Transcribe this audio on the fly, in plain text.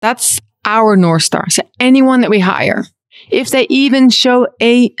That's our North Star. So anyone that we hire, if they even show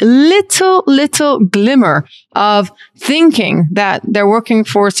a little glimmer of thinking that they're working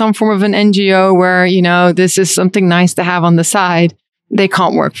for some form of an NGO where, this is something nice to have on the side, they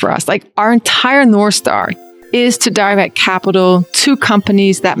can't work for us. Like, our entire North Star is to direct capital to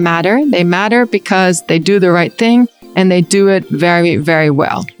companies that matter. They matter because they do the right thing and they do it very, very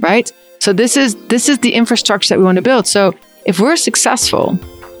well, right? So this is the infrastructure that we want to build. So if we're successful,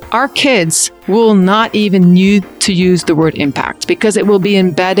 our kids will not even need to use the word impact because it will be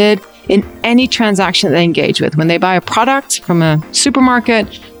embedded in any transaction that they engage with. When they buy a product from a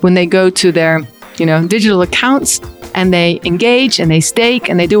supermarket, when they go to their, digital accounts and they engage and they stake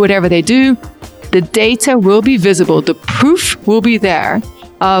and they do whatever they do, the data will be visible. The proof will be there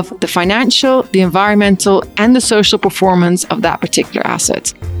of the financial, the environmental, and the social performance of that particular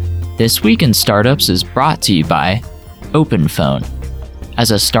asset. This Week in Startups is brought to you by OpenPhone.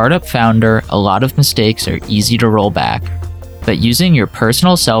 As a startup founder, a lot of mistakes are easy to roll back, but using your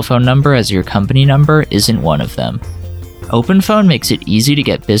personal cell phone number as your company number isn't one of them. OpenPhone makes it easy to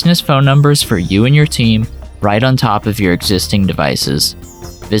get business phone numbers for you and your team right on top of your existing devices.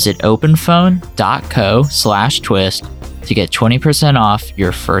 Visit openphone.co/twist to get 20% off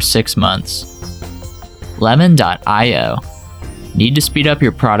your first 6 months. Lemon.io. Need to speed up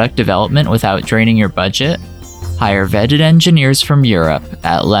your product development without draining your budget? Hire vetted engineers from Europe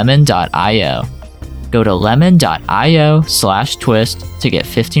at lemon.io. Go to lemon.io/twist to get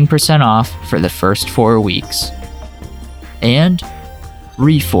 15% off for the first 4 weeks. And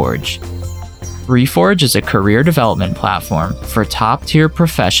Reforge. Reforge is a career development platform for top-tier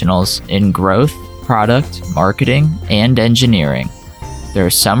professionals in growth, product, marketing, and engineering. Their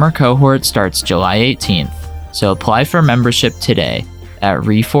summer cohort starts July 18th, so apply for membership today at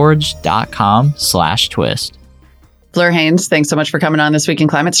reforge.com/twist. Fleur Heyns, thanks so much for coming on This Week in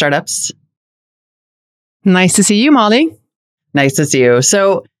Climate Startups. Nice to see you, Molly. Nice to see you.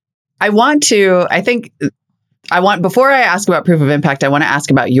 So before I ask about proof of impact, I want to ask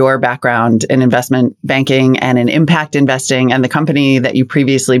about your background in investment banking and in impact investing and the company that you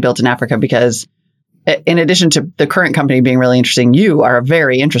previously built in Africa, because in addition to the current company being really interesting, you are a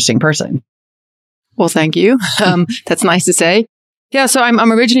very interesting person. Well, thank you. That's nice to say. Yeah, so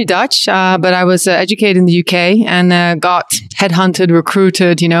I'm originally Dutch, but I was educated in the UK and got headhunted,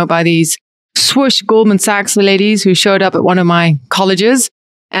 recruited, by these swoosh Goldman Sachs ladies who showed up at one of my colleges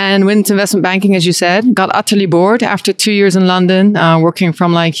and went into investment banking, as you said. Got utterly bored after 2 years in London, working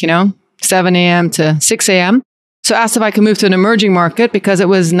from 7 a.m. to 6 a.m. So asked if I could move to an emerging market because it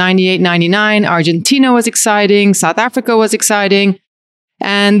was 98, 99. Argentina was exciting. South Africa was exciting.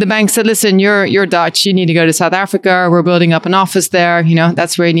 And the bank said, listen, you're Dutch. You need to go to South Africa. We're building up an office there.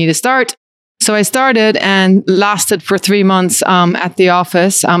 That's where you need to start. So I started and lasted for 3 months at the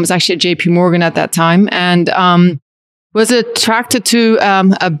office. I was actually at JP Morgan at that time and was attracted to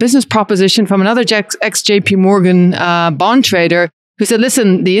a business proposition from another ex-JP Morgan bond trader who said,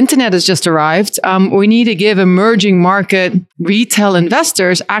 listen, the internet has just arrived. We need to give emerging market retail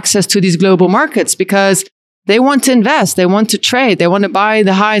investors access to these global markets because they want to invest, they want to trade, they want to buy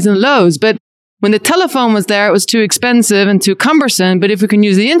the highs and lows. But when the telephone was there, it was too expensive and too cumbersome. But if we can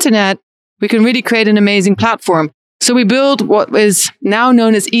use the internet, we can really create an amazing platform. So we built what is now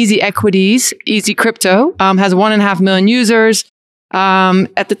known as Easy Equities. Easy Crypto has 1.5 million users.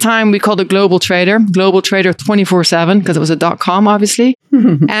 At the time, we called it Global Trader 24/7 because it was a .com, obviously.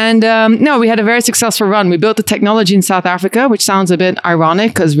 And we had a very successful run. We built the technology in South Africa, which sounds a bit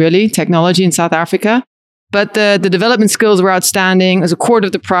ironic because really technology in South Africa. But the development skills were outstanding. It was a quarter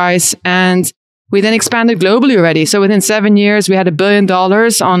of the price. And we then expanded globally already. So within 7 years, we had $1 billion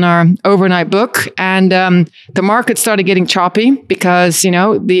on our overnight book. And the market started getting choppy because,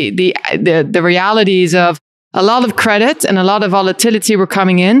 the realities of a lot of credit and a lot of volatility were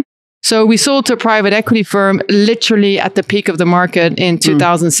coming in. So we sold to a private equity firm literally at the peak of the market in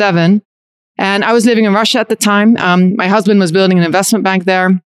 2007. And I was living in Russia at the time. My husband was building an investment bank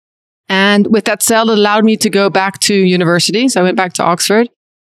there. And with that sale, it allowed me to go back to university. So I went back to Oxford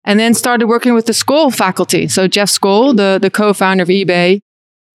and then started working with the Skoll faculty. So Jeff Skoll, the co-founder of eBay,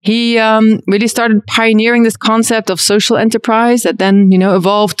 he really started pioneering this concept of social enterprise that then,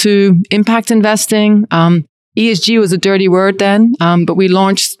 evolved to impact investing. ESG was a dirty word then, but we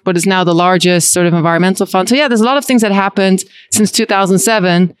launched what is now the largest sort of environmental fund. So yeah, there's a lot of things that happened since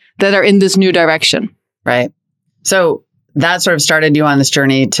 2007 that are in this new direction. Right. So that sort of started you on this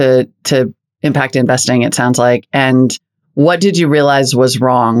journey to impact investing, it sounds like. And what did you realize was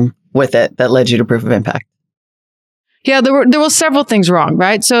wrong with it that led you to proof of impact? Yeah, there were several things wrong,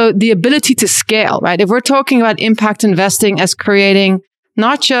 right? So the ability to scale, right? If we're talking about impact investing as creating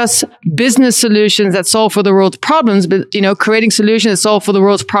not just business solutions that solve for the world's problems, but, creating solutions that solve for the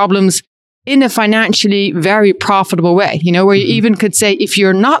world's problems in a financially very profitable way, where you even could say, if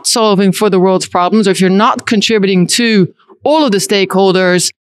you're not solving for the world's problems, or if you're not contributing to all of the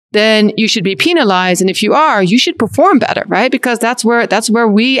stakeholders, then you should be penalized. And if you are, you should perform better, right? Because that's where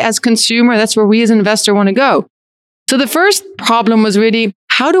we as consumer, that's where we as investor want to go. So the first problem was really,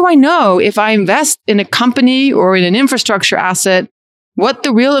 how do I know if I invest in a company or in an infrastructure asset, what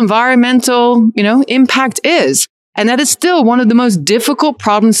the real environmental, impact is? And that is still one of the most difficult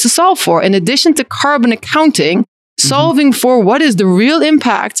problems to solve for. In addition to carbon accounting, solving for what is the real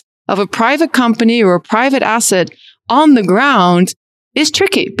impact of a private company or a private asset on the ground is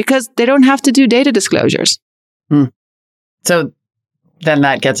tricky because they don't have to do data disclosures. So then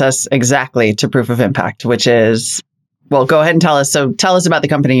that gets us exactly to proof of impact, which is, well, go ahead and tell us. So tell us about the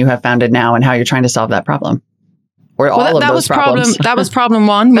company you have founded now and how you're trying to solve that problem. That was problem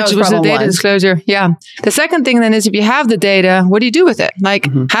one, which was the data disclosure. Yeah. The second thing then is, if you have the data, what do you do with it? Like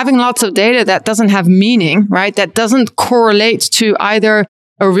having lots of data that doesn't have meaning, right? That doesn't correlate to either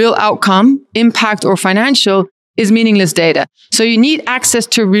a real outcome, impact, or financial is meaningless data. So you need access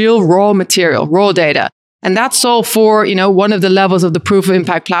to real raw material, raw data. And that's all for, one of the levels of the proof of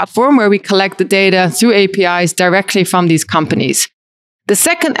impact platform, where we collect the data through APIs directly from these companies. The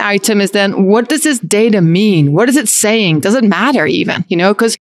second item is then, what does this data mean? What is it saying? Does it matter even?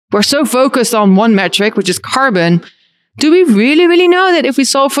 Because we're so focused on one metric, which is carbon. Do we really, really know that if we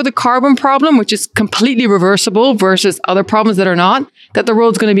solve for the carbon problem, which is completely reversible versus other problems that are not, that the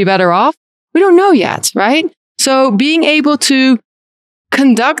world's going to be better off? We don't know yet, right? So being able to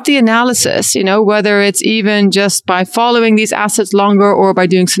conduct the analysis, whether it's even just by following these assets longer or by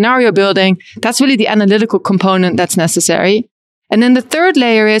doing scenario building, that's really the analytical component that's necessary. And then the third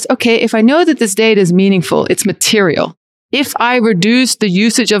layer is, okay, if I know that this data is meaningful, it's material. If I reduce the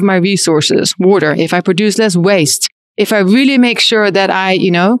usage of my resources, water, if I produce less waste, if I really make sure that I,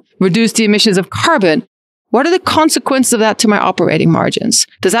 reduce the emissions of carbon, what are the consequences of that to my operating margins?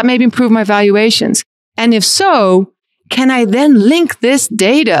 Does that maybe improve my valuations? And if so, can I then link this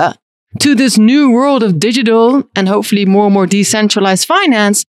data to this new world of digital and hopefully more and more decentralized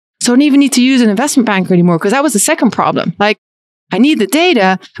finance? So I don't even need to use an investment banker anymore, because that was the second problem. Like, I need the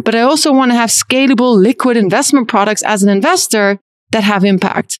data, but I also want to have scalable, liquid investment products as an investor that have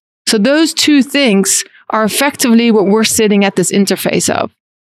impact. So those two things are effectively what we're sitting at this interface of.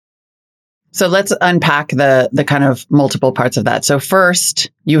 So let's unpack the kind of multiple parts of that. So first,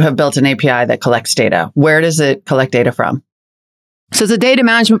 you have built an API that collects data. Where does it collect data from? So it's a data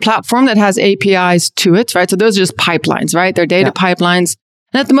management platform that has APIs to it, right? So those are just pipelines, right? They're data pipelines.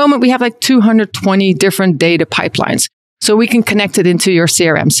 And at the moment, we have like 220 different data pipelines. So we can connect it into your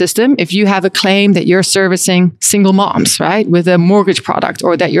CRM system. If you have a claim that you're servicing single moms, right, with a mortgage product,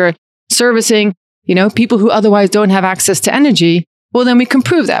 or that you're servicing, people who otherwise don't have access to energy, well, then we can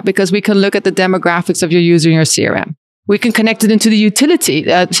prove that because we can look at the demographics of your user in your CRM. We can connect it into the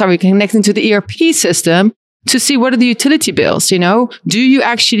we can connect it into the ERP system to see what are the utility bills, Do you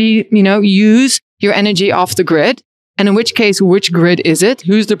actually, use your energy off the grid? And in which case, which grid is it?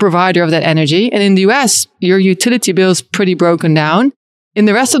 Who's the provider of that energy? And in the US, your utility bill is pretty broken down. In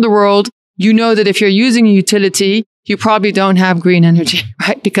the rest of the world, that if you're using a utility, you probably don't have green energy,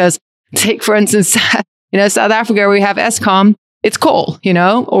 right? Because take, for instance, South Africa, where we have Eskom, it's coal, in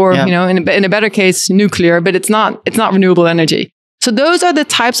a better case, nuclear, but it's not renewable energy. So those are the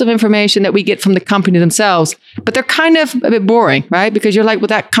types of information that we get from the company themselves, but they're kind of a bit boring, right? Because you're like, well,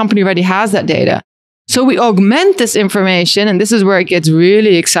 that company already has that data. So we augment this information, and this is where it gets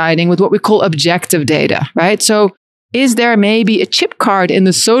really exciting, with what we call objective data, right? So is there maybe a chip card in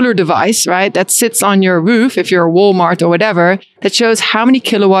the solar device, right, that sits on your roof, if you're a Walmart or whatever, that shows how many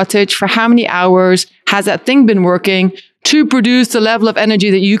kilowattage for how many hours has that thing been working to produce the level of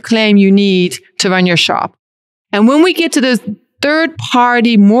energy that you claim you need to run your shop? And when we get to this third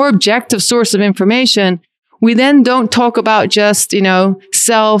party, more objective source of information, we then don't talk about just,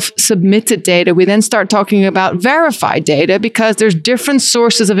 self-submitted data. We then start talking about verified data, because there's different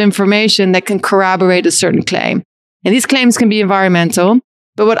sources of information that can corroborate a certain claim. And these claims can be environmental.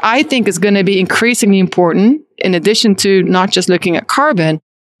 But what I think is going to be increasingly important, in addition to not just looking at carbon,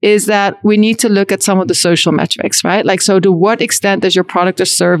 is that we need to look at some of the social metrics, right? Like, so to what extent does your product or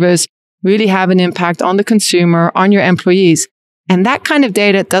service really have an impact on the consumer, on your employees? And that kind of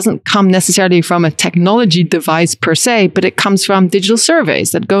data doesn't come necessarily from a technology device per se, but it comes from digital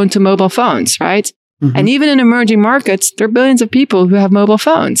surveys that go into mobile phones, right? Mm-hmm. And even in emerging markets, there are billions of people who have mobile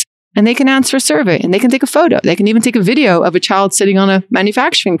phones, and they can answer a survey, and they can take a photo. They can even take a video of a child sitting on a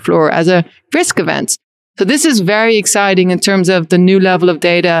manufacturing floor as a risk event. So this is very exciting in terms of the new level of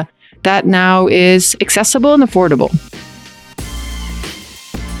data that now is accessible and affordable.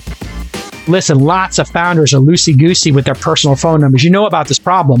 Listen, lots of founders are loosey-goosey with their personal phone numbers. You know about this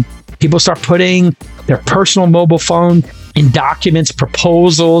problem. People start putting their personal mobile phone in documents,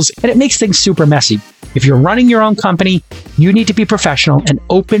 proposals, and it makes things super messy. If you're running your own company, you need to be professional, and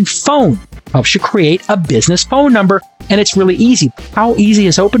Open Phone helps you create a business phone number, and it's really easy. How easy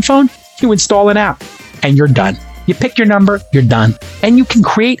is Open Phone? You install an app, and you're done. You pick your number, you're done. And you can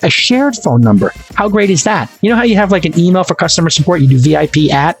create a shared phone number. How great is that? You know how you have like an email for customer support, you do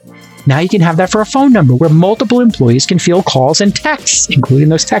VIP at? Now you can have that for a phone number where multiple employees can field calls and texts, including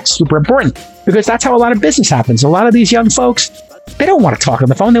those texts, super important, because that's how a lot of business happens. A lot of these young folks, they don't want to talk on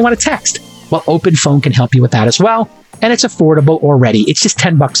the phone, they want to text. Well, Open Phone can help you with that as well. And it's affordable already. It's just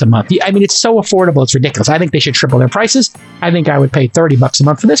 $10 a month. I mean, it's so affordable, it's ridiculous. I think they should triple their prices. I think I would pay $30 a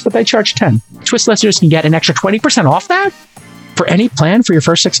month for this, but they charge $10. Twist listeners can get an extra 20% off that for any plan for your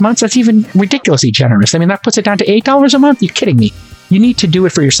first 6 months. That's even ridiculously generous. I mean, that puts it down to $8 a month. You're kidding me. You need to do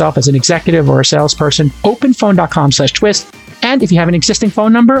it for yourself as an executive or a salesperson. Openphone.com/twist. And if you have an existing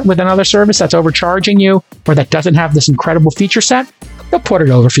phone number with another service that's overcharging you or that doesn't have this incredible feature set, they'll port it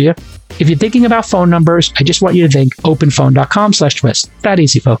over for you. If you're thinking about phone numbers, I just want you to think openphone.com/twist. That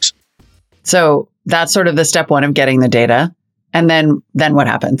easy, folks. So that's sort of the step one of getting the data. And then what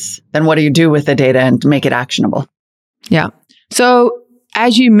happens? Then what do you do with the data and make it actionable? Yeah. So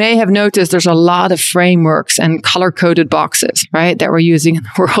as you may have noticed, there's a lot of frameworks and color-coded boxes, right, that we're using in the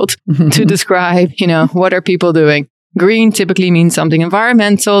world to describe, what are people doing? Green typically means something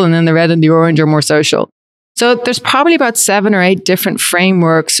environmental, and then the red and the orange are more social. So there's probably about 7 or 8 different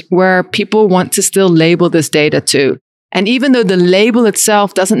frameworks where people want to still label this data to. And even though the label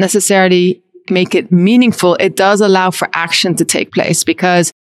itself doesn't necessarily make it meaningful, it does allow for action to take place,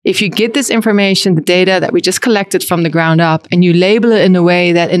 because if you get this information, the data that we just collected from the ground up, and you label it in a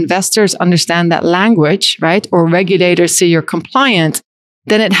way that investors understand that language, right, or regulators see you're compliant,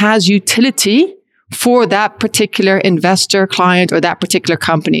 then it has utility for that particular investor, client, or that particular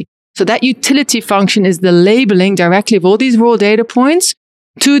company. So that utility function is the labeling directly of all these raw data points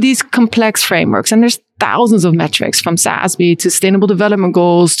to these complex frameworks. And there's thousands of metrics, from SASB to Sustainable Development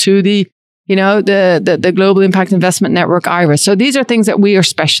Goals to the Global Impact Investment Network, IRIS. So these are things that we are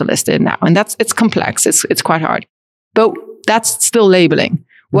specialists in now. And it's complex. It's quite hard. But that's still labeling.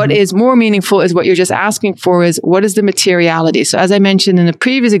 What is more meaningful is what you're just asking for is, what is the materiality? So as I mentioned in the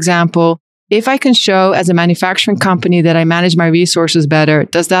previous example, if I can show as a manufacturing company that I manage my resources better,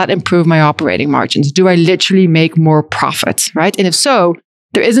 does that improve my operating margins? Do I literally make more profits, right? And if so,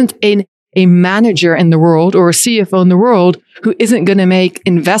 there isn't a manager in the world or a CFO in the world who isn't going to make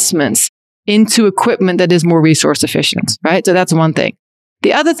investments into equipment that is more resource efficient, right? So that's one thing.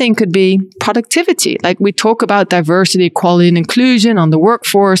 The other thing could be productivity. Like we talk about diversity, equality, and inclusion on the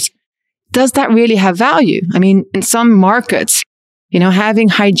workforce. Does that really have value? I mean, in some markets, having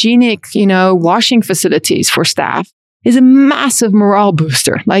hygienic, washing facilities for staff is a massive morale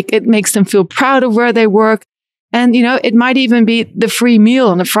booster. Like it makes them feel proud of where they work. And, it might even be the free meal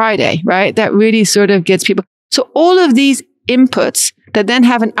on a Friday, right? That really sort of gets people. So all of these inputs that then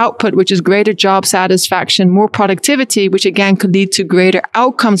have an output, which is greater job satisfaction, more productivity, which again could lead to greater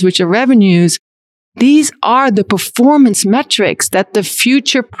outcomes, which are revenues. These are the performance metrics that the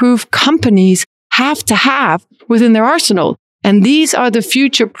future-proof companies have to have within their arsenal. And these are the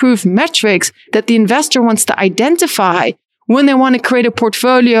future-proof metrics that the investor wants to identify when they want to create a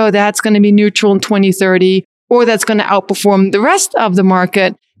portfolio that's going to be neutral in 2030 or that's going to outperform the rest of the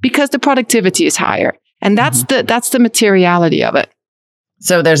market because the productivity is higher. And that's the materiality of it.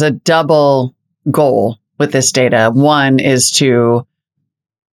 So there's a double goal with this data. One is to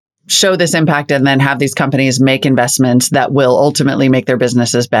show this impact and then have these companies make investments that will ultimately make their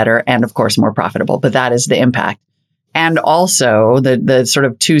businesses better and, of course, more profitable. But that is the impact. And also the sort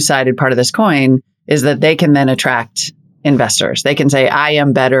of two-sided part of this coin is that they can then attract investors. They can say, I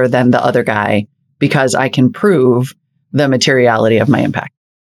am better than the other guy because I can prove the materiality of my impact.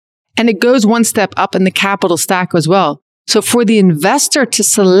 And it goes one step up in the capital stack as well. So for the investor to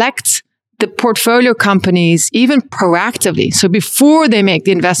select the portfolio companies, even proactively, so before they make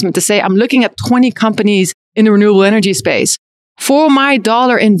the investment, to say, I'm looking at 20 companies in the renewable energy space. For my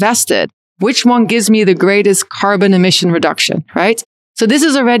dollar invested, which one gives me the greatest carbon emission reduction, right? So this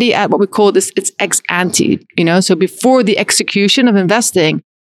is already at what we call this, it's ex ante, so before the execution of investing,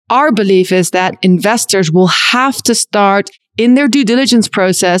 our belief is that investors will have to start in their due diligence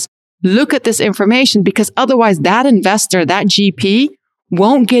process, look at this information, because otherwise that investor, that GP,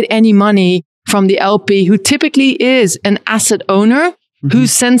 won't get any money from the LP, who typically is an asset owner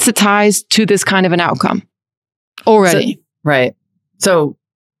who's sensitized to this kind of an outcome already. Right. So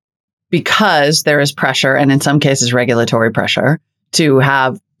because there is pressure, and in some cases regulatory pressure, to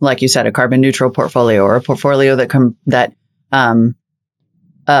have, like you said, a carbon neutral portfolio or a portfolio that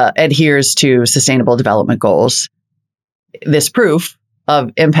adheres to sustainable development goals, this proof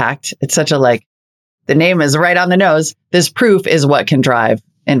of impact, it's such a the name is right on the nose. This proof is what can drive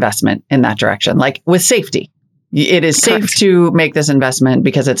investment in that direction, like with safety. It is safe to make this investment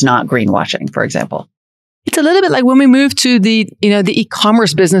because it's not greenwashing, for example. It's a little bit like when we moved to the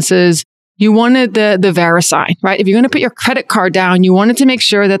e-commerce businesses, you wanted the VeriSign, right? If you're going to put your credit card down, you wanted to make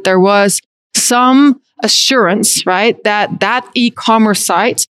sure that there was some assurance, right? That e-commerce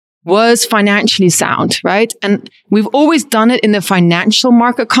site was financially sound, right? And we've always done it in the financial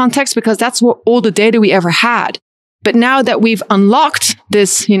market context because that's what all the data we ever had. But now that we've unlocked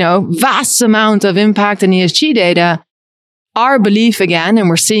this, vast amount of impact and ESG data, our belief again, and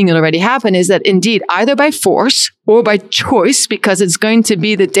we're seeing it already happen, is that indeed, either by force or by choice, because it's going to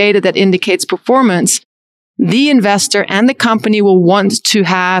be the data that indicates performance, the investor and the company will want to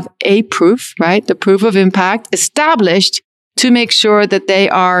have a proof, right? The proof of impact established to make sure that they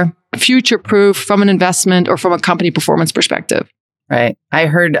are future-proof from an investment or from a company performance perspective. Right. I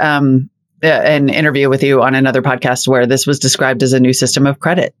heard an interview with you on another podcast where this was described as a new system of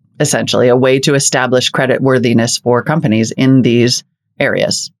credit, essentially a way to establish credit worthiness for companies in these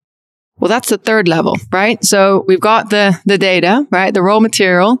areas. Well, that's the third level, right? So we've got the data, right? The raw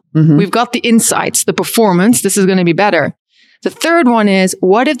material. We've got the insights, the performance. This is going to be better. The third one is,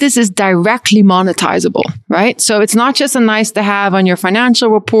 what if this is directly monetizable, right? So it's not just a nice to have on your financial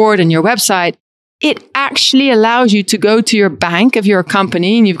report and your website. It actually allows you to go to your bank if you're a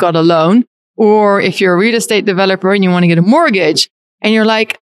company and you've got a loan, or if you're a real estate developer and you want to get a mortgage and you're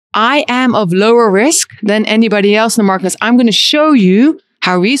like, I am of lower risk than anybody else in the market. I'm going to show you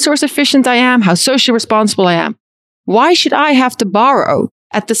how resource efficient I am, how socially responsible I am. Why should I have to borrow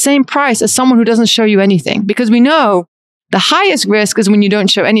at the same price as someone who doesn't show you anything? Because we know the highest risk is when you don't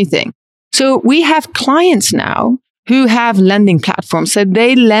show anything. So we have clients now who have lending platforms. So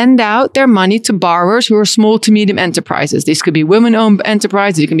they lend out their money to borrowers who are small to medium enterprises. These could be women-owned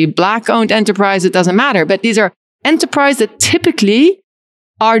enterprises. It can be Black-owned enterprises. It doesn't matter. But these are enterprises that typically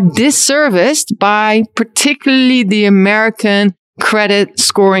are disserviced by particularly the American credit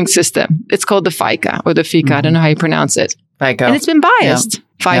scoring system. It's called the FICA or the FICA. I don't know how you pronounce it. FICA. And it's been biased,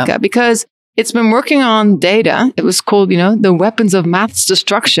 FICA, because it's been working on data. It was called, the weapons of math's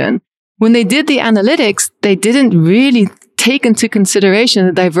destruction. When they did the analytics, they didn't really take into consideration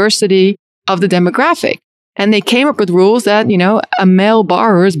the diversity of the demographic. And they came up with rules that, a male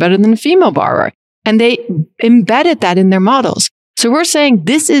borrower is better than a female borrower. And they embedded that in their models. So we're saying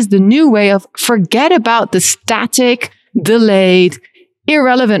this is the new way of forget about the static, delayed,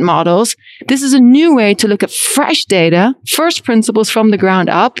 irrelevant models. This is a new way to look at fresh data, first principles from the ground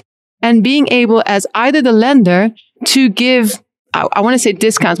up, and being able as either the lender to give, I want to say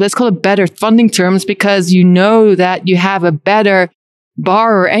discounts, but let's call it better funding terms because you know that you have a better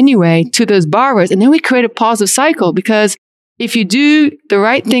borrower anyway to those borrowers. And then we create a positive cycle because if you do the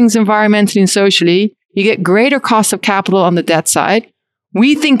right things environmentally and socially, you get greater cost of capital on the debt side.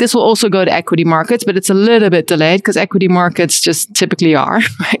 We think this will also go to equity markets, but it's a little bit delayed because equity markets just typically are,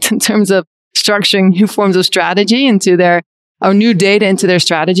 right? In terms of structuring new forms of strategy into or new data into their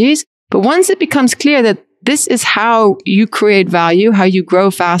strategies. But once it becomes clear that this is how you create value, how you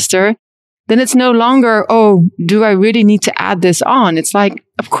grow faster, then it's no longer, do I really need to add this on? It's like,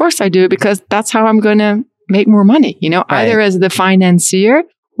 of course I do, because that's how I'm going to make more money, either as the financier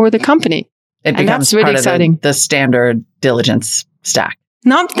or the company. It becomes really part exciting. Of the standard diligence stack.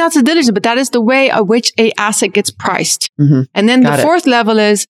 Not that's a diligence, but that is the way at which a asset gets priced. And then the fourth level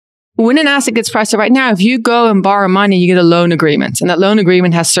is when an asset gets priced. So right now, if you go and borrow money, you get a loan agreement, and that loan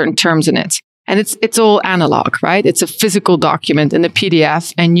agreement has certain terms in it. And it's all analog, right? It's a physical document in a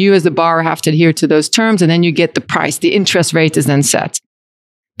PDF, and you as the borrower have to adhere to those terms, and then you get the price. The interest rate is then set.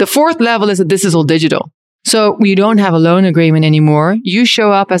 The fourth level is that this is all digital. So you don't have a loan agreement anymore. You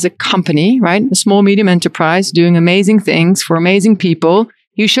show up as a company, right? A small, medium enterprise doing amazing things for amazing people.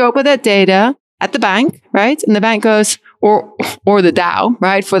 You show up with that data at the bank, right? And the bank goes, or the DAO,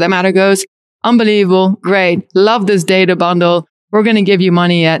 right? For that matter goes, unbelievable, great, love this data bundle. We're going to give you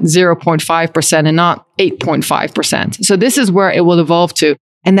money at 0.5% and not 8.5%. So this is where it will evolve to.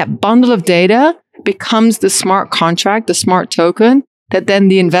 And that bundle of data becomes the smart contract, the smart token that then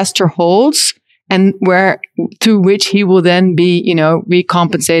the investor holds and through which he will then be,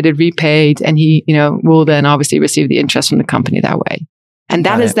 recompensated, repaid, and he, will then obviously receive the interest from the company that way. And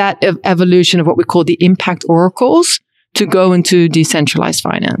that is that evolution of what we call the impact oracles to go into decentralized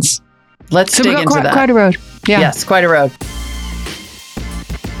finance. Let's dig into that. Quite a road. Yeah. Yes, quite a road.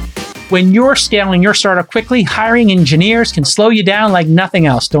 When you're scaling your startup quickly, hiring engineers can slow you down like nothing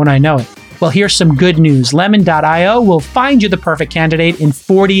else. Don't I know it? Well, here's some good news. Lemon.io will find you the perfect candidate in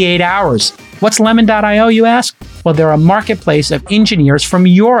 48 hours. What's Lemon.io, you ask? Well, they're a marketplace of engineers from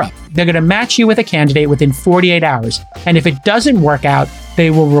Europe. They're going to match you with a candidate within 48 hours. And if it doesn't work out,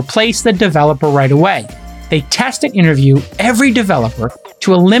 they will replace the developer right away. They test and interview every developer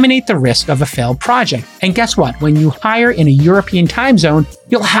to eliminate the risk of a failed project. And guess what? When you hire in a European time zone,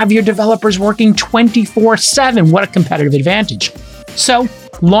 you'll have your developers working 24/7. What a competitive advantage. So,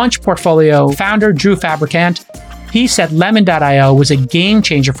 Launch Portfolio founder Drew Fabricant, he said Lemon.io was a game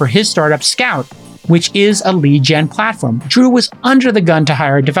changer for his startup Scout, which is a lead gen platform. Drew was under the gun to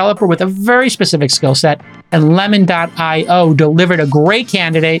hire a developer with a very specific skill set, and Lemon.io delivered a great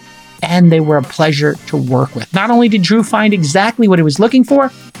candidate, and they were a pleasure to work with. Not only did Drew find exactly what he was looking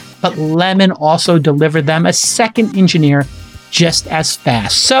for, but Lemon also delivered them a second engineer just as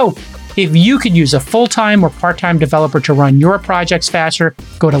fast. So, if you could use a full-time or part-time developer to run your projects faster,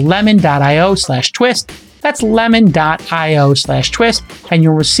 go to lemon.io/twist. That's lemon.io/twist, and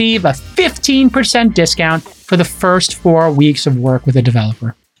you'll receive a 15% discount for the first 4 weeks of work with a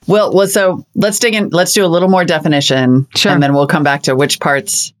developer. Well, so let's dig in. Let's do a little more definition, Sure. And then we'll come back to which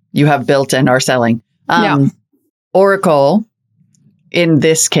parts you have built and are selling. Yeah. Oracle, in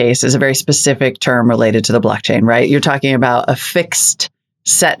this case, is a very specific term related to the blockchain, right? You're talking about a fixed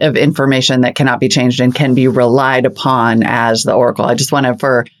set of information that cannot be changed and can be relied upon as the Oracle. I just want to,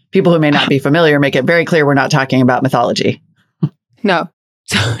 for people who may not be familiar, make it very clear we're not talking about mythology. No.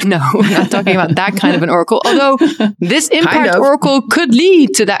 No, we're not talking about that kind of an Oracle. Although this Impact Oracle could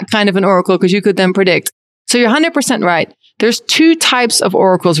lead to that kind of an Oracle because you could then predict. So you're 100% right. There's two types of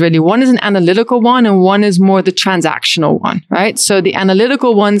oracles, really. One is an analytical one and one is more the transactional one, right? So the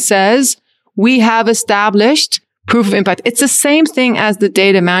analytical one says, we have established proof of impact. It's the same thing as the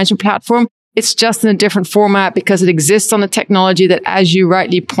data management platform. It's just in a different format because it exists on a technology that, as you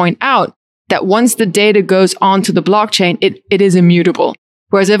rightly point out, that once the data goes onto the blockchain, it is immutable.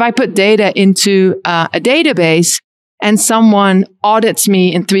 Whereas if I put data into a database and someone audits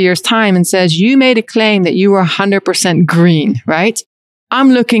me in 3 years' time and says, you made a claim that you were 100% green, right?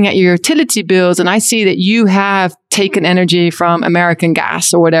 I'm looking at your utility bills and I see that you have taken energy from American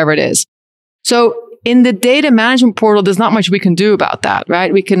Gas or whatever it is. So in the data management portal, there's not much we can do about that,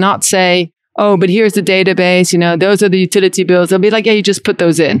 right? We cannot say, oh, but here's the database, those are the utility bills. They'll be like, yeah, you just put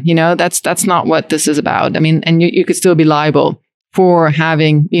those in, that's not what this is about. I mean, and you could still be liable for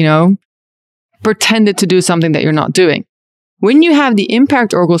having, pretended to do something that you're not doing. When you have the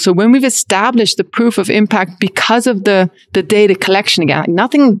Impact Oracle, so when we've established the proof of impact because of the data collection again,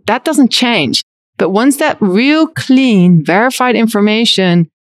 nothing, that doesn't change. But once that real clean, verified information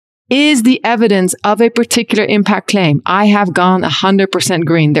is the evidence of a particular impact claim, I have gone 100%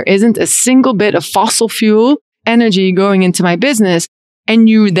 green. There isn't a single bit of fossil fuel energy going into my business. And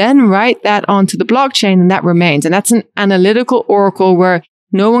you then write that onto the blockchain and that remains. And that's an analytical oracle where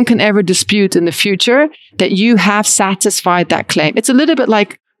no one can ever dispute in the future that you have satisfied that claim. It's a little bit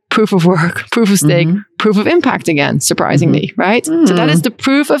like proof of work, proof of stake, proof of impact again, surprisingly, right? So that is the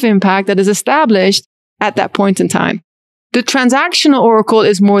proof of impact that is established at that point in time. The transactional oracle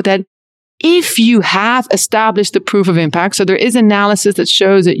is more that if you have established the proof of impact, so there is analysis that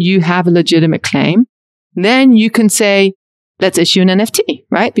shows that you have a legitimate claim, then you can say, let's issue an NFT,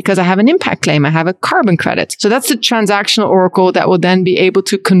 right? Because I have an impact claim. I have a carbon credit. So that's the transactional oracle that will then be able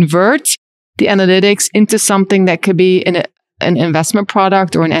to convert the analytics into something that could be an investment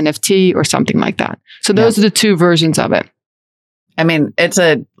product or an NFT or something like that. So those are the two versions of it. I mean, it's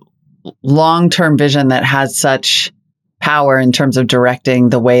a long-term vision that has such power in terms of directing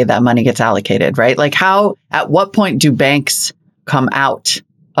the way that money gets allocated, right? Like at what point do banks come out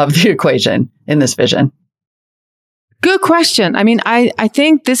of the equation in this vision? Good question. I mean, I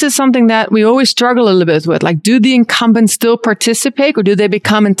think this is something that we always struggle a little bit with. Like, do the incumbents still participate or do they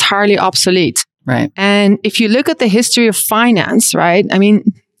become entirely obsolete? Right. And if you look at the history of finance, right? I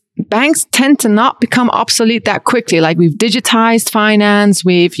mean, banks tend to not become obsolete that quickly. Like we've digitized finance.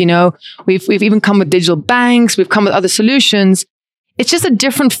 We've even come with digital banks. We've come with other solutions. It's just a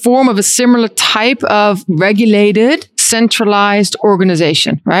different form of a similar type of regulated, centralized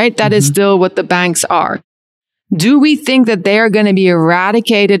organization, right? That is still what the banks are. Do we think that they are going to be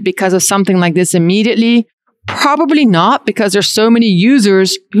eradicated because of something like this immediately? Probably not, because there's so many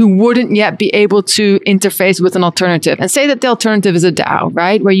users who wouldn't yet be able to interface with an alternative. And say that the alternative is a DAO,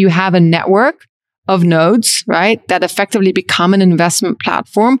 right? Where you have a network of nodes, right? That effectively become an investment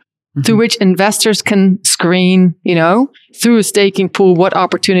platform through which investors can screen, through a staking pool, what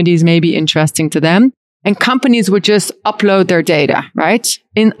opportunities may be interesting to them. And companies would just upload their data, right,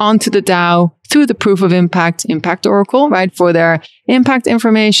 onto the DAO through the proof of impact oracle, right, for their impact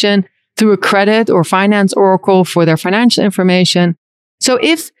information, through a credit or finance oracle for their financial information. So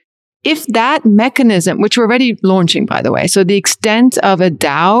if that mechanism, which we're already launching, by the way, so the extent of a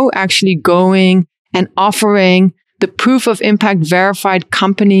DAO actually going and offering the proof of impact verified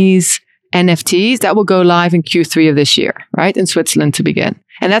companies NFTs, that will go live in Q3 of this year, right, in Switzerland to begin.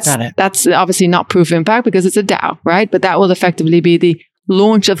 And that's obviously not proof of impact because it's a DAO, right? But that will effectively be the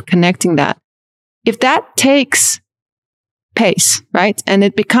launch of connecting that. If that takes pace, right, and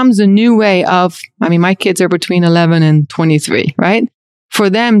it becomes a new way of, my kids are between 11 and 23, right? For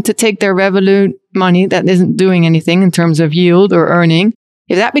them to take their Revolut money that isn't doing anything in terms of yield or earning,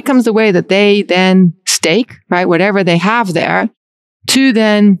 if that becomes the way that they then stake, right, whatever they have there, to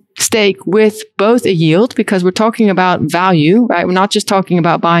then stake with both a yield, because we're talking about value, right? We're not just talking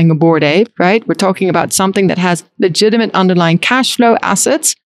about buying a Bored Ape, right? We're talking about something that has legitimate underlying cash flow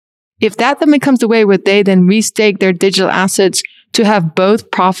assets. If that then becomes the way where they then restake their digital assets to have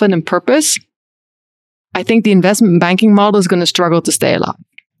both profit and purpose, I think the investment banking model is going to struggle to stay alive.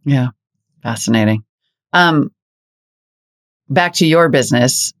 Yeah. Fascinating. Back to your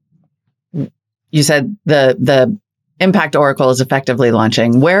business. You said the Impact Oracle is effectively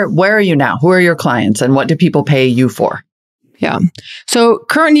launching. Where are you now? Who are your clients and what do people pay you for? Yeah. So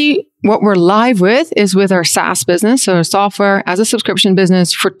currently what we're live with is with our SaaS business, so software as a subscription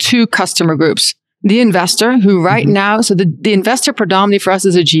business for 2 customer groups. The investor who right now, so the investor predominantly for us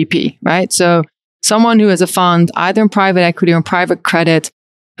is a GP, right? So someone who has a fund either in private equity or in private credit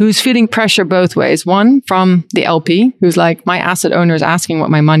who's feeling pressure both ways. One, from the LP, who's like, my asset owner is asking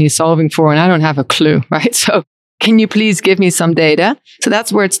what my money is solving for and I don't have a clue, right? So can you please give me some data? So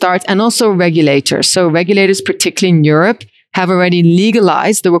that's where it starts. And also regulators. So regulators, particularly in Europe, have already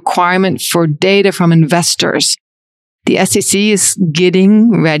legalized the requirement for data from investors. The SEC is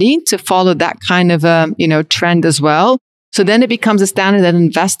getting ready to follow that kind of a trend as well. So then it becomes a standard that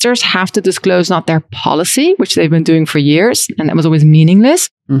investors have to disclose not their policy, which they've been doing for years, and that was always meaningless,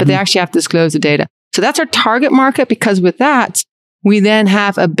 but they actually have to disclose the data. So that's our target market, because with that, we then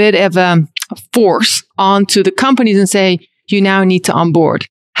have a bit of a force onto the companies and say, you now need to onboard.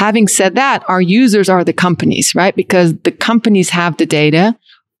 Having said that, our users are the companies, right? Because the companies have the data.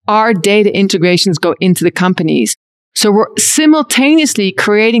 Our data integrations go into the companies. So we're simultaneously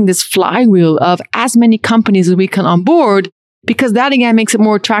creating this flywheel of as many companies as we can onboard, because that again makes it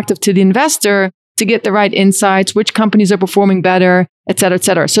more attractive to the investor to get the right insights, which companies are performing better, et cetera, et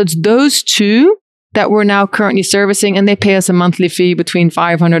cetera. So it's those 2 that we're now currently servicing, and they pay us a monthly fee between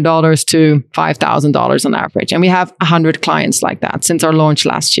 $500 to $5,000 on average. And we have 100 clients like that since our launch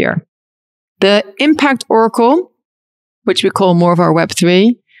last year. The Impact Oracle, which we call more of our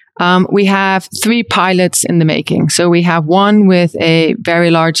Web3, we have 3 pilots in the making. So we have one with a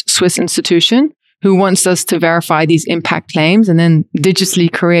very large Swiss institution who wants us to verify these impact claims and then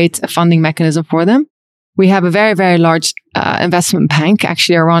digitally create a funding mechanism for them. We have a very, very large investment bank,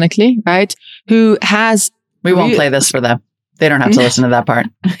 actually, ironically, right? Who has... We won't play this for them. They don't have to listen to that part.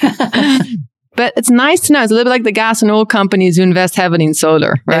 But it's nice to know. It's a little bit like the gas and oil companies who invest heavily in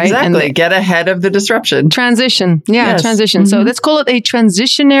solar, right? Exactly. And get ahead of the disruption. Transition. Yeah, yes. Transition. So let's call it a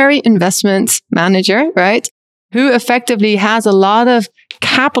transitionary investment manager, right? Who effectively has a lot of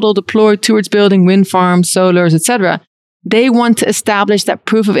capital deployed towards building wind farms, solars, etc. They want to establish that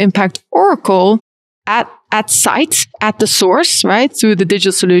proof of impact oracle at site, at the source, right? Through the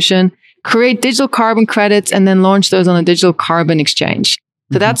digital solution, create digital carbon credits, and then launch those on a digital carbon exchange.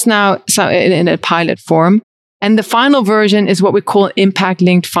 So that's now in a pilot form. And the final version is what we call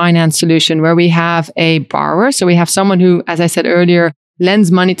impact-linked finance solution, where we have a borrower. So we have someone who, as I said earlier,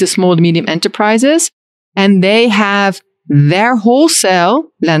 lends money to small to medium enterprises, and they have their wholesale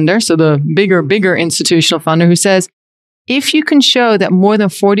lender, so the bigger institutional funder, who says, if you can show that more than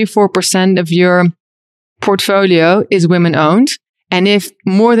 44% of your portfolio is women-owned, and if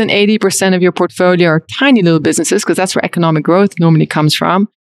more than 80% of your portfolio are tiny little businesses, because that's where economic growth normally comes from,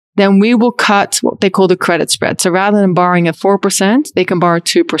 then we will cut what they call the credit spread. So rather than borrowing at 4%, they can borrow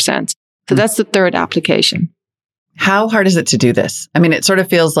 2%. So that's the third application. How hard is it to do this? I mean, it sort of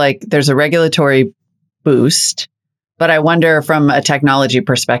feels like there's a regulatory boost, but I wonder from a technology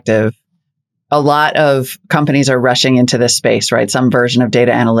perspective, a lot of companies are rushing into this space, right? Some version of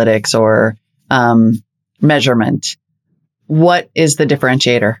data analytics or measurement. What is the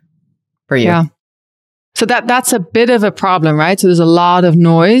differentiator for you? Yeah. So that's a bit of a problem, right? So there's a lot of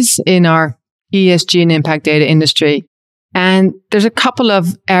noise in our ESG and impact data industry. And there's a couple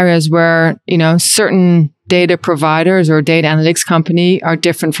of areas where, certain data providers or data analytics company are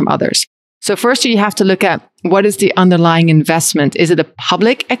different from others. So first, you have to look at what is the underlying investment. Is it a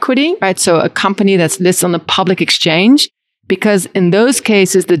public equity, right? So a company that's listed on the public exchange, because in those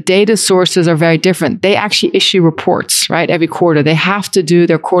cases, the data sources are very different. They actually issue reports, right? Every quarter. They have to do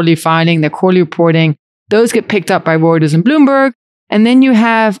their quarterly filing, their quarterly reporting. Those get picked up by Reuters and Bloomberg. And then you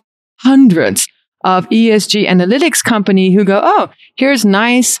have hundreds of ESG analytics company who go, oh, here's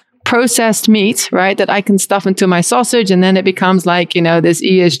nice processed meat, right? That I can stuff into my sausage. And then it becomes like, this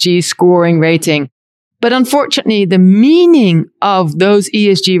ESG scoring rating. But unfortunately, the meaning of those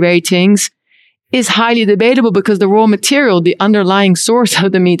ESG ratings is highly debatable because the raw material, the underlying source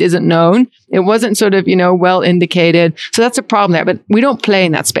of the meat isn't known. It wasn't sort of, well indicated. So that's a problem there. But we don't play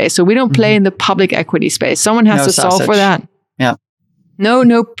in that space. So we don't play in the public equity space. Someone has to solve for that. Yeah.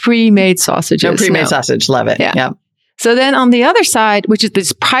 No pre-made sausages. No pre-made sausage. Love it. Yeah. So then on the other side, which is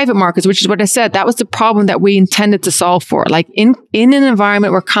this private markets, which is what I said, that was the problem that we intended to solve for. Like in an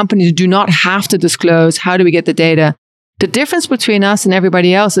environment where companies do not have to disclose, how do we get the data? The difference between us and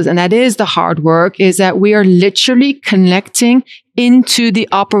everybody else is, and that is the hard work, is that we are literally connecting into the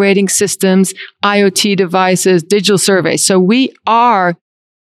operating systems, IoT devices, digital surveys. So we are,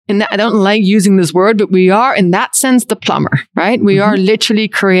 and I don't like using this word, but we are in that sense the plumber, right? We are literally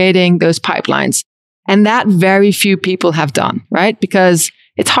creating those pipelines. And that very few people have done, right? Because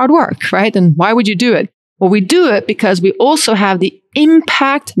it's hard work, right? And why would you do it? Well, we do it because we also have the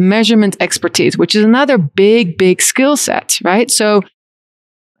impact measurement expertise, which is another big skill set, right? So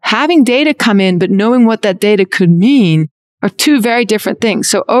having data come in, but knowing what that data could mean are two very different things.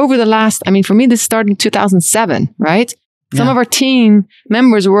 So over the last, for me, this started in 2007, right? Some of our team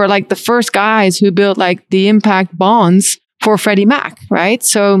members were like the first guys who built like the impact bonds for Freddie Mac, right?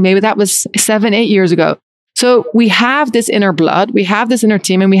 So maybe that was 7-8 years ago. So we have this inner blood, we have this inner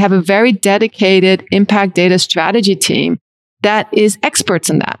team, and we have a very dedicated impact data strategy team that is experts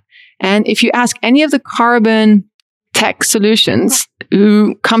in that. And if you ask any of the carbon tech solutions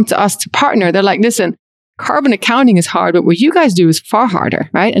who come to us to partner, they're like, listen, carbon accounting is hard, but what you guys do is far harder,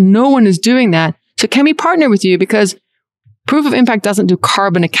 right? And no one is doing that. So can we partner with you? Because Proof of Impact doesn't do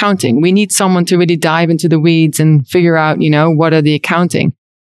carbon accounting. We need someone to really dive into the weeds and figure out, what are the accounting.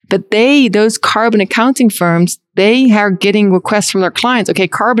 But those carbon accounting firms, they are getting requests from their clients. Okay,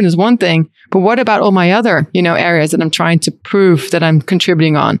 carbon is one thing, but what about all my other, areas that I'm trying to prove that I'm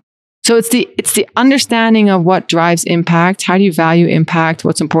contributing on? So it's the understanding of what drives impact. How do you value impact?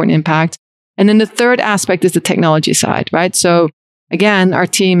 What's important impact? And then the third aspect is the technology side, right? So again, our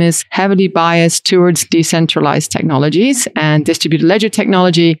team is heavily biased towards decentralized technologies and distributed ledger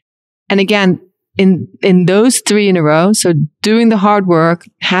technology. And again, in those three in a row, so doing the hard work,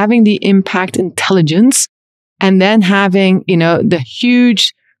 having the impact intelligence, and then having, the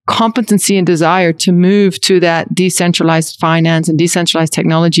huge competency and desire to move to that decentralized finance and decentralized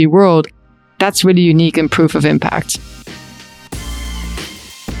technology world, that's really unique in Proof of Impact.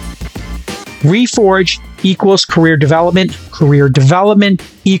 Reforge equals career development. Career development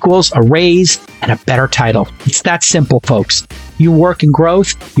equals a raise and a better title. It's that simple, folks. You work in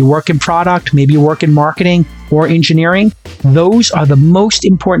growth, you work in product, maybe you work in marketing or engineering. Those are the most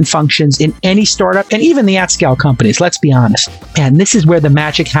important functions in any startup and even the at-scale companies, let's be honest. And this is where the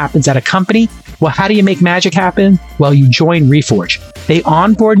magic happens at a company. Well, how do you make magic happen? Well, you join Reforge. They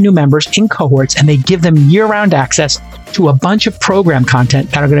onboard new members in cohorts and they give them year-round access to a bunch of program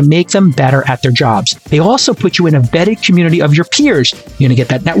content that are going to make them better at their jobs. They also put you in a vetted community of your peers. You're going to get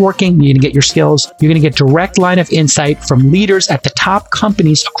that networking, you're going to get your skills, you're going to get direct line of insight from leaders at the top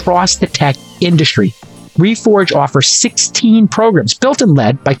companies across the tech industry. Reforge offers 16 programs built and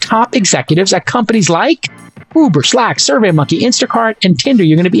led by top executives at companies like Uber, Slack, SurveyMonkey, Instacart, and Tinder.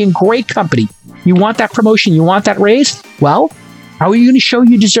 You're going to be in great company. You want that promotion? You want that raise? Well, how are you going to show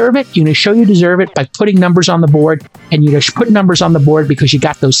you deserve it? You're going to show you deserve it by putting numbers on the board, and you're going to put numbers on the board because you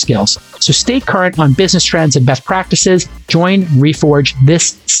got those skills. So stay current on business trends and best practices. Join Reforge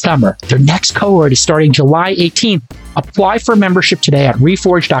this summer. Their next cohort is starting July 18th. Apply for membership today at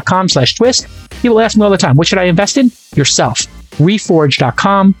reforge.com/twist. People ask me all the time, what should I invest in? Yourself.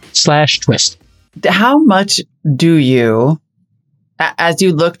 Reforge.com/twist. How much do you, as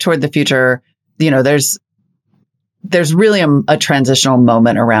you look toward the future, there's really a transitional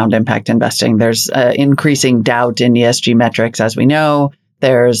moment around impact investing. There's increasing doubt in ESG metrics, as we know.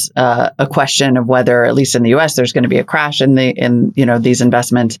 There's a question of whether, at least in the US, there's going to be a crash in these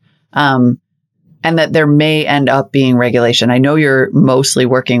investments, and that there may end up being regulation. I know you're mostly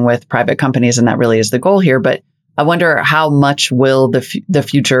working with private companies, and that really is the goal here. But I wonder how much will the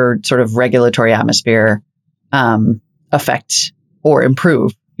future sort of regulatory atmosphere affect or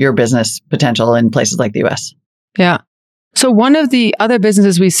improve your business potential in places like the US. Yeah. So one of the other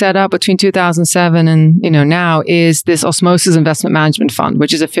businesses we set up between 2007 and now is this Osmosis Investment Management Fund,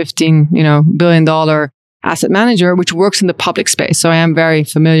 which is a $15 billion asset manager, which works in the public space. So I am very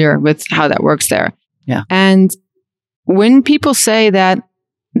familiar with how that works there. Yeah. And when people say that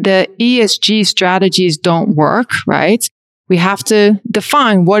the ESG strategies don't work, right? We have to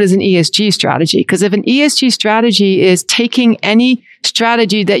define what is an ESG strategy. Because if an ESG strategy is taking any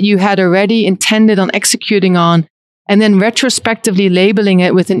strategy that you had already intended on executing on and then retrospectively labeling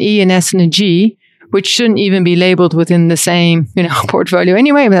it with an E, an S, and a G, which shouldn't even be labeled within the same, portfolio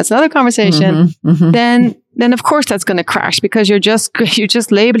anyway, but that's another conversation, then of course that's going to crash because you're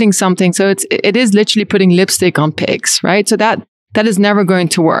just labeling something. So it is literally putting lipstick on pigs, right? So that is never going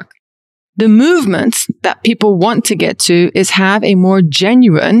to work. The movement that people want to get to is have a more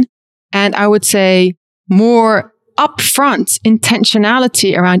genuine and I would say more upfront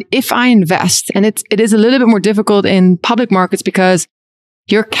intentionality around if I invest. And it is a little bit more difficult in public markets because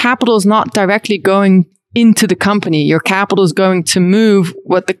your capital is not directly going into the company. Your capital is going to move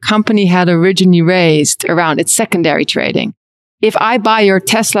what the company had originally raised around its secondary trading. If I buy your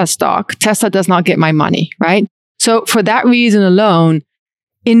Tesla stock, Tesla does not get my money, right? So for that reason alone,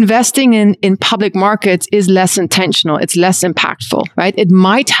 investing in public markets is less intentional. It's less impactful, right? It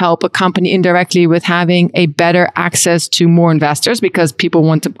might help a company indirectly with having a better access to more investors because people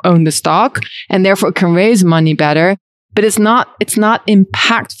want to own the stock and therefore it can raise money better. But it's not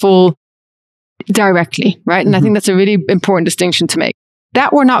impactful directly, right? And I think that's a really important distinction to make.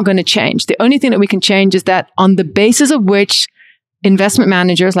 That we're not going to change. The only thing that we can change is that on the basis of which investment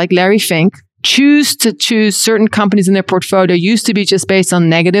managers like Larry Fink choose certain companies in their portfolio used to be just based on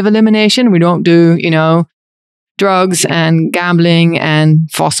negative elimination. We don't do, drugs and gambling and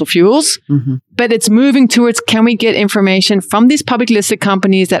fossil fuels. But it's moving towards, can we get information from these public listed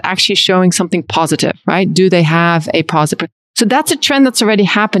companies that actually showing something positive, right? Do they have a positive? So that's a trend that's already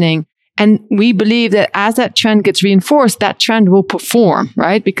happening. And we believe that as that trend gets reinforced, that trend will perform,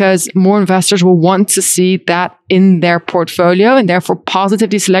 right? Because more investors will want to see that in their portfolio and therefore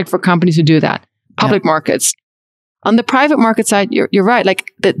positively select for companies who do that. Public markets. On the private market side, you're right. Like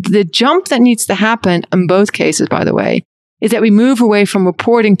the jump that needs to happen in both cases, by the way, is that we move away from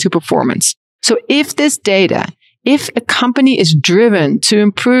reporting to performance. So if this data, if a company is driven to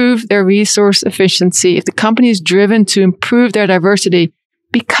improve their resource efficiency, if the company is driven to improve their diversity,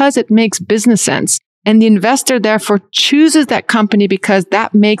 because it makes business sense. And the investor therefore chooses that company because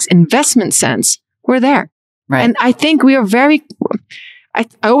that makes investment sense. We're there. Right. And I think we are I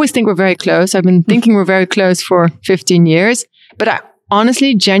always think we're very close. I've been thinking we're very close for 15 years. But I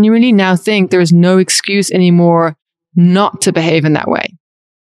honestly, genuinely now think there's no excuse anymore not to behave in that way.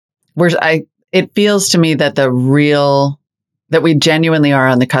 It feels to me that that we genuinely are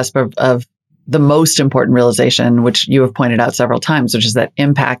on the cusp of the most important realization, which you have pointed out several times, which is that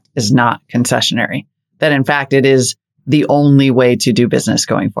impact is not concessionary. That in fact, it is the only way to do business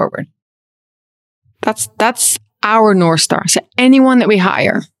going forward. That's our North Star. So anyone that we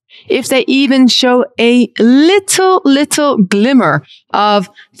hire, if they even show a little glimmer of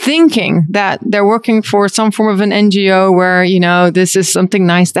thinking that they're working for some form of an NGO where, this is something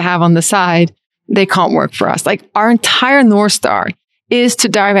nice to have on the side, they can't work for us. Like our entire North Star is to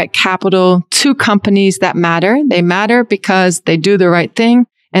direct capital to companies that matter. They matter because they do the right thing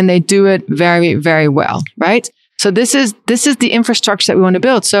and they do it very, very well, right? So this is the infrastructure that we want to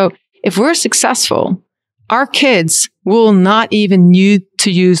build. So if we're successful, our kids will not even need to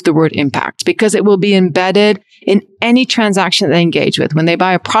use the word impact because it will be embedded in any transaction that they engage with. When they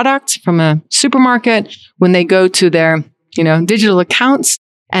buy a product from a supermarket, when they go to their, digital accounts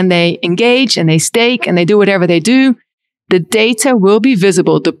and they engage and they stake and they do whatever they do, the data will be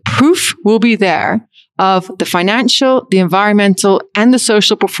visible. The proof will be there of the financial, the environmental, and the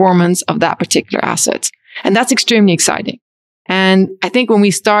social performance of that particular asset. And that's extremely exciting. And I think when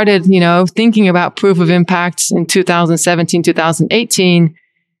we started, thinking about proof of impact in 2017, 2018,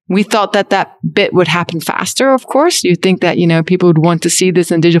 we thought that bit would happen faster, of course. You think that, people would want to see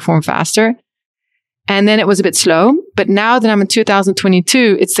this in digital form faster. And then it was a bit slow. But now that I'm in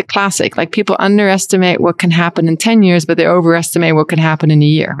 2022, it's the classic. Like people underestimate what can happen in 10 years, but they overestimate what can happen in a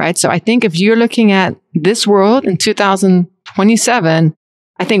year, right? So I think if you're looking at this world in 2027,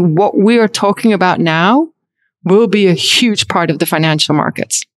 I think what we are talking about now will be a huge part of the financial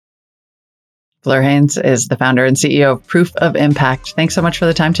markets. Fleur Heyns is the founder and CEO of Proof of Impact. Thanks so much for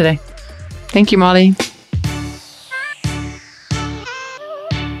the time today. Thank you, Molly.